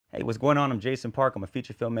Hey, what's going on? I'm Jason Park. I'm a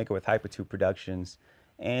feature filmmaker with Hypatude Productions.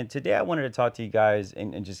 And today I wanted to talk to you guys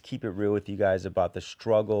and just keep it real with you guys about the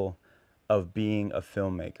struggle of being a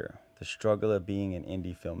filmmaker, the struggle of being an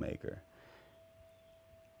indie filmmaker.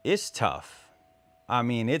 It's tough. I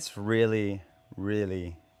mean, it's really,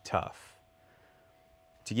 really tough.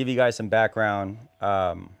 To give you guys some background,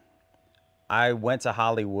 I went to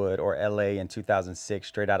Hollywood or LA in 2006,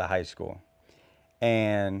 straight out of high school.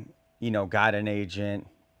 And, got an agent,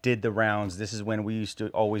 did the rounds. This is when we used to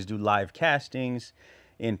always do live castings,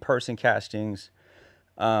 in-person castings,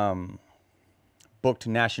 booked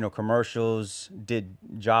national commercials, did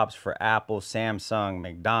jobs for Apple, Samsung,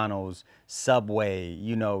 McDonald's, Subway,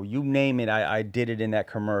 you name it. I did it in that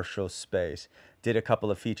commercial space, did a couple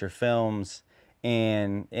of feature films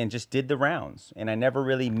and just did the rounds. And I never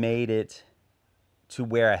really made it to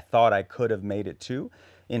where I thought I could have made it to.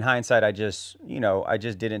 In hindsight, I just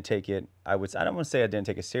didn't take it. I don't want to say I didn't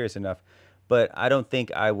take it serious enough, but I don't think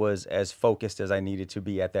I was as focused as I needed to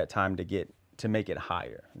be at that time to make it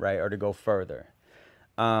higher, right? Or to go further.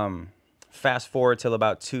 Fast forward till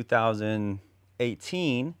about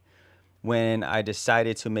 2018, when I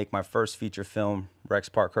decided to make my first feature film, Rex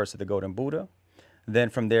Park Curse of the Golden Buddha. Then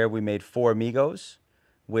from there, we made 4 Amigos,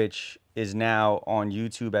 which is now on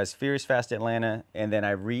YouTube as Furious Fast Atlanta. And then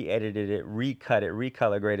I re-edited it, recut it,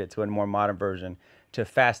 recolor graded it to a more modern version to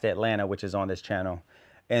Fast Atlanta, which is on this channel.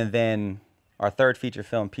 And then our third feature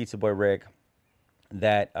film, Pizza Boy Rick,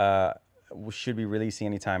 that should be releasing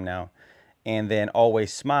anytime now. And then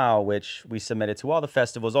Always Smile, which we submitted to all the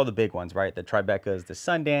festivals, all the big ones, right? The Tribecas, the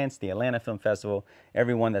Sundance, the Atlanta Film Festival,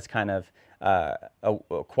 everyone that's kind of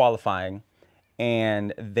qualifying.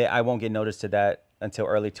 And I won't get noticed to that until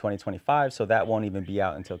early 2025, so that won't even be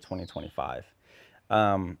out until 2025.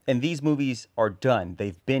 And these movies are done.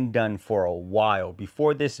 They've been done for a while.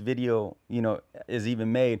 Before this video, is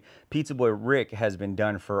even made, Pizza Boy Rick has been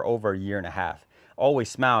done for over a year and a half.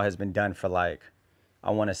 Always Smile has been done for like,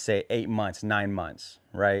 I want to say 8 months, 9 months,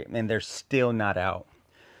 right? And they're still not out.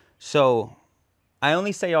 So I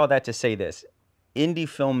only say all that to say this. Indie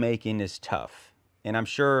filmmaking is tough. And I'm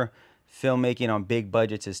sure filmmaking on big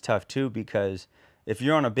budgets is tough too, because if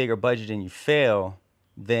you're on a bigger budget and you fail,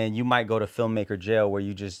 then you might go to filmmaker jail where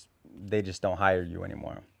they just don't hire you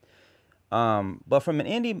anymore. But from an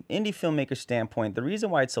indie filmmaker standpoint, the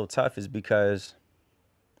reason why it's so tough is because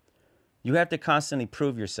you have to constantly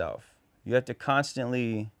prove yourself. You have to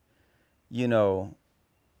constantly,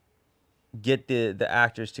 get the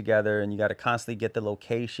actors together, and you got to constantly get the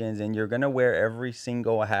locations, and you're going to wear every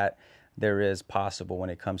single hat there is possible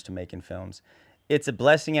when it comes to making films. It's a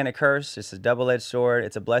blessing and a curse. It's a double-edged sword.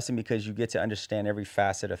 It's a blessing because you get to understand every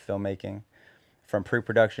facet of filmmaking, from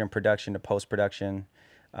pre-production, production to post-production.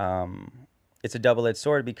 It's a double-edged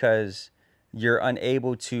sword because you're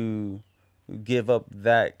unable to give up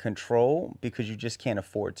that control because you just can't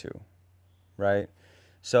afford to, right?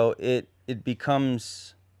 So it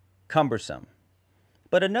becomes cumbersome.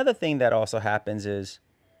 But another thing that also happens is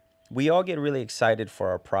we all get really excited for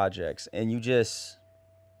our projects, and you just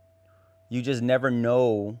never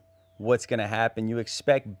know what's going to happen. You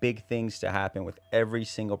expect big things to happen with every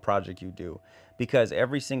single project you do, because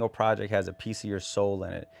every single project has a piece of your soul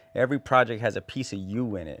in it. Every project has a piece of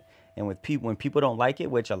you in it. And when people don't like it,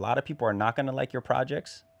 which a lot of people are not going to like your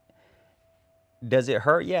projects, does it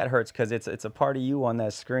hurt? Yeah, it hurts because it's a part of you on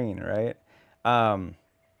that screen, right?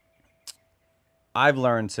 I've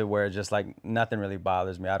learned to where just like nothing really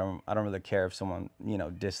bothers me. I don't really care if someone,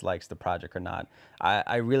 dislikes the project or not.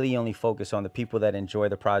 I really only focus on the people that enjoy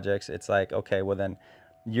the projects. It's like, okay, well then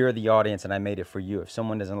you're the audience and I made it for you. If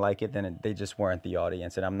someone doesn't like it, then they just weren't the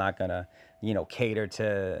audience, and I'm not gonna, cater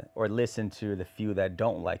to or listen to the few that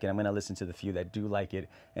don't like it. I'm gonna listen to the few that do like it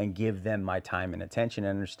and give them my time and attention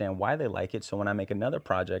and understand why they like it. So when I make another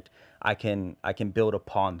project, I can build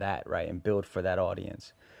upon that, right? And build for that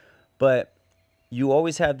audience. But you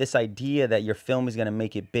always have this idea that your film is going to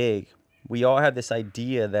make it big. We all have this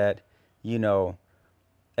idea that,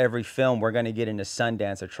 every film we're going to get into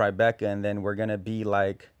Sundance or Tribeca, and then we're going to be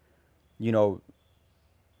like,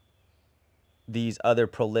 these other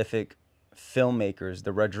prolific filmmakers,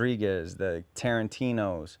 the Rodriguez, the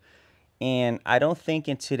Tarantinos. And I don't think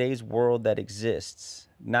in today's world that exists.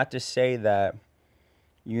 Not to say that,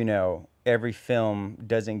 every film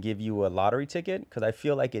doesn't give you a lottery ticket, because I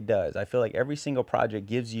feel like it does. I feel like every single project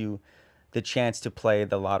gives you the chance to play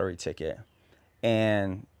the lottery ticket,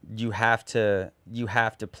 and you have to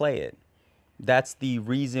play it. That's the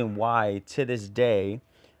reason why to this day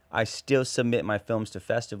I still submit my films to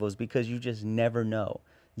festivals, because you just never know.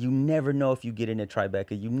 You never know if you get into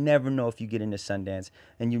Tribeca. You never know if you get into Sundance.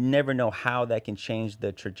 And you never know how that can change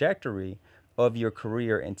the trajectory of your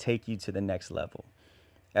career and take you to the next level.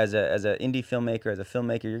 As a indie filmmaker, as a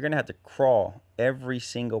filmmaker, you're going to have to crawl every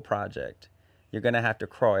single project. You're going to have to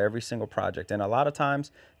crawl every single project. And a lot of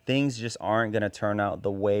times, things just aren't going to turn out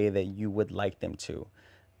the way that you would like them to.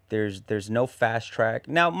 There's no fast track.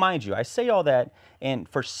 Now, mind you, I say all that, and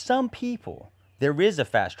for some people, there is a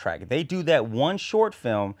fast track. They do that one short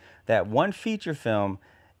film, that one feature film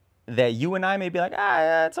that you and I may be like,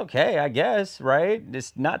 yeah, it's okay, I guess, right?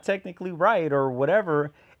 It's not technically right or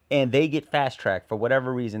whatever, and they get fast tracked for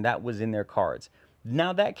whatever reason that was in their cards.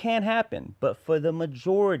 Now that can happen, but for the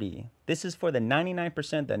majority, this is for the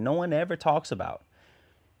 99% that no one ever talks about.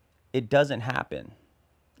 It doesn't happen.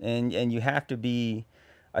 And you have to be,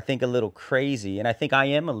 I think, a little crazy, and I think I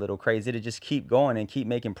am a little crazy to just keep going and keep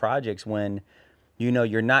making projects when, you know,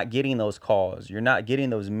 you're not getting those calls, you're not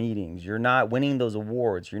getting those meetings, you're not winning those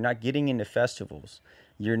awards, you're not getting into festivals,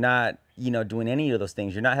 you're not, you know, doing any of those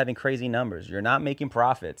things, you're not having crazy numbers, you're not making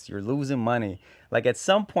profits, you're losing money. Like at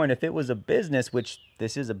some point, if it was a business, which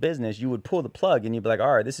this is a business, you would pull the plug and you'd be like,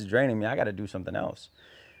 all right, this is draining me, I got to do something else.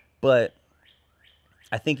 But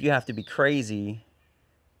I think you have to be crazy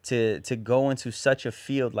to go into such a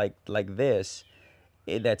field like this,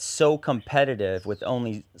 that's so competitive with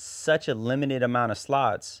only such a limited amount of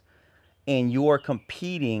slots, and you're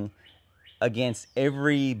competing against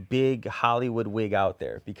every big Hollywood wig out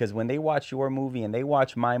there. Because when they watch your movie and they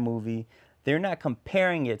watch my movie, they're not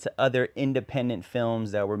comparing it to other independent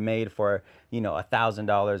films that were made for, you know,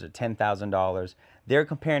 $1,000 or $10,000. They're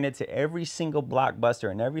comparing it to every single blockbuster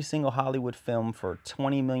and every single Hollywood film for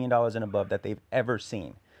 $20 million and above that they've ever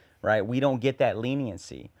seen, right? We don't get that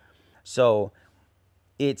leniency. So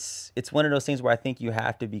it's one of those things where I think you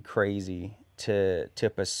have to be crazy to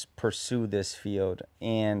pursue this field.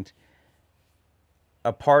 And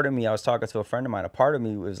a part of me, I was talking to a friend of mine, a part of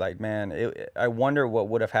me was like, man, I wonder what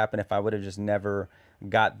would have happened if I would have just never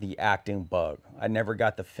got the acting bug. I never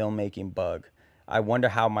got the filmmaking bug. I wonder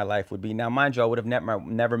how my life would be. Now, mind you, I would have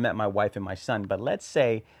never met my wife and my son. But let's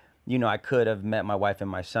say, you know, I could have met my wife and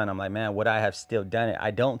my son. I'm like, man, would I have still done it?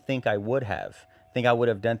 I don't think I would have. I think I would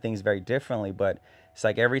have done things very differently. But it's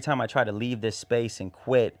like every time I try to leave this space and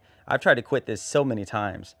quit, I've tried to quit this so many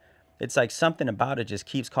times. It's like something about it just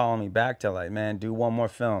keeps calling me back to like, man, do one more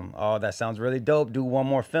film. Oh, that sounds really dope. Do one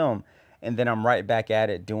more film. And then I'm right back at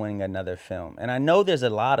it doing another film. And I know there's a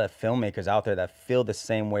lot of filmmakers out there that feel the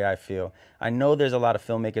same way I feel. I know there's a lot of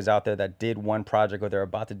filmmakers out there that did one project or they're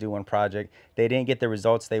about to do one project. They didn't get the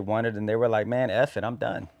results they wanted and they were like, man, F it, I'm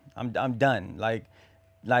done. I'm done. Like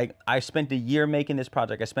I spent a year making this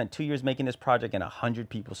project. I spent 2 years making this project and 100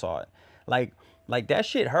 people saw it. Like that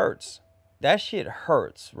shit hurts. That shit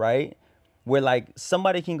hurts, right? Where like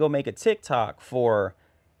somebody can go make a TikTok for,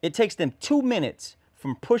 it takes them 2 minutes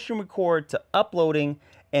from pushing record to uploading,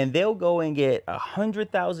 and they'll go and get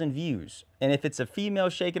 100,000 views. And if it's a female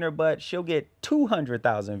shaking her butt, she'll get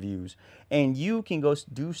 200,000 views. And you can go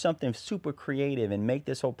do something super creative and make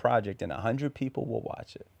this whole project, and 100 people will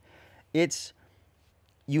watch it.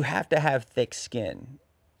 You have to have thick skin.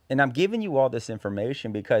 And I'm giving you all this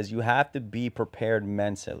information because you have to be prepared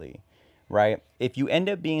mentally, right? If you end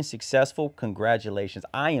up being successful, congratulations.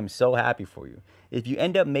 I am so happy for you. If you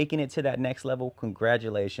end up making it to that next level,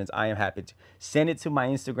 congratulations. I am happy to send it to my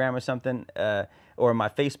Instagram or something, or my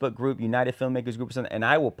Facebook group, United Filmmakers Group or something, and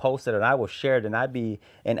I will post it and I will share it, and I'd be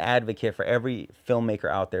an advocate for every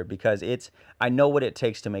filmmaker out there because I know what it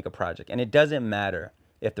takes to make a project. And it doesn't matter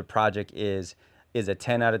if the project is a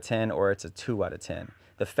 10 out of 10 or it's a 2 out of 10.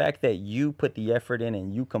 The fact that you put the effort in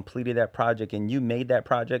and you completed that project and you made that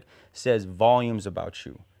project says volumes about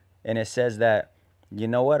you. And it says that, you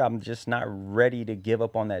know what, I'm just not ready to give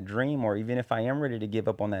up on that dream, or even if I am ready to give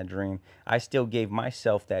up on that dream, I still gave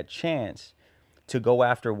myself that chance to go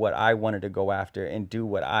after what I wanted to go after and do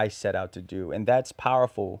what I set out to do. And that's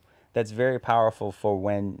powerful. That's very powerful for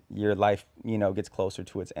when your life, you know, gets closer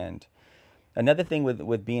to its end. Another thing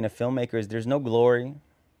with being a filmmaker is there's no glory.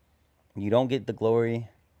 You don't get the glory.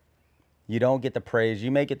 You don't get the praise.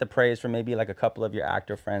 You may get the praise from maybe like a couple of your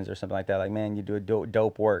actor friends or something like that. Like, man, you do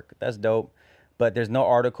dope work. That's dope. But there's no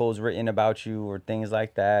articles written about you or things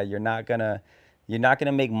like that. You're not gonna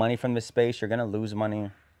make money from this space. You're gonna lose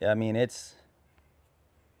money. I mean, it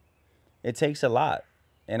takes a lot.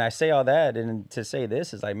 And I say all that and to say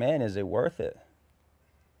this is like, man, is it worth it?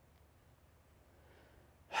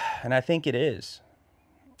 And I think it is.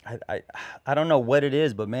 I don't know what it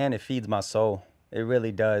is, but man, it feeds my soul. It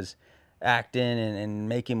really does. Acting and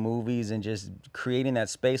making movies and just creating that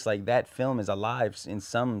space, like that film is alive in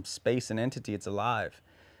some space and entity. It's alive.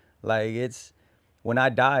 Like, it's when I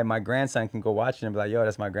die, my grandson can go watch it and be like, yo,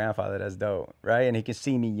 that's my grandfather. That's dope. Right. And he can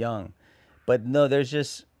see me young. But no,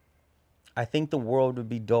 I think the world would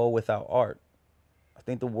be dull without art. I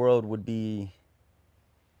think the world would be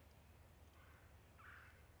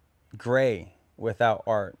gray without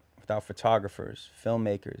art, without photographers,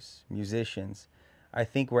 filmmakers, musicians. I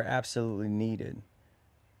think we're absolutely needed.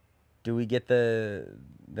 Do we get the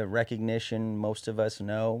recognition? Most of us,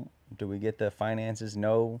 no. Do we get the finances?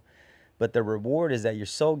 No. But the reward is that your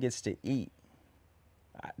soul gets to eat.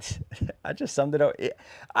 I, I just summed it up.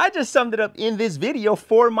 I just summed it up in this video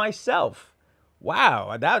for myself.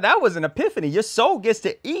 Wow, that was an epiphany. Your soul gets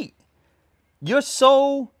to eat. Your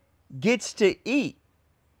soul gets to eat.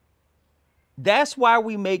 That's why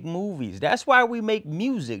we make movies. That's why we make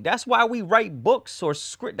music. That's why we write books or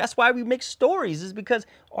script. That's why we make stories, is because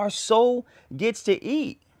our soul gets to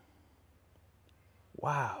eat.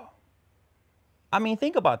 Wow. I mean,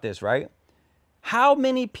 think about this, right? How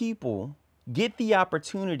many people get the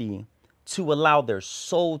opportunity to allow their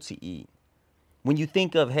soul to eat? When you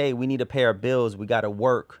think of, hey, we need to pay our bills, we got to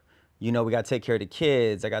work, we got to take care of the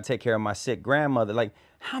kids, I got to take care of my sick grandmother. Like,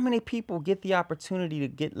 how many people get the opportunity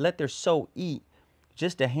to let their soul eat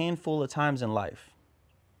just a handful of times in life?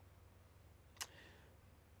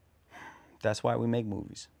 That's why we make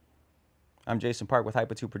movies. I'm Jason Park with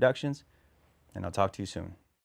Hypatude Productions, and I'll talk to you soon.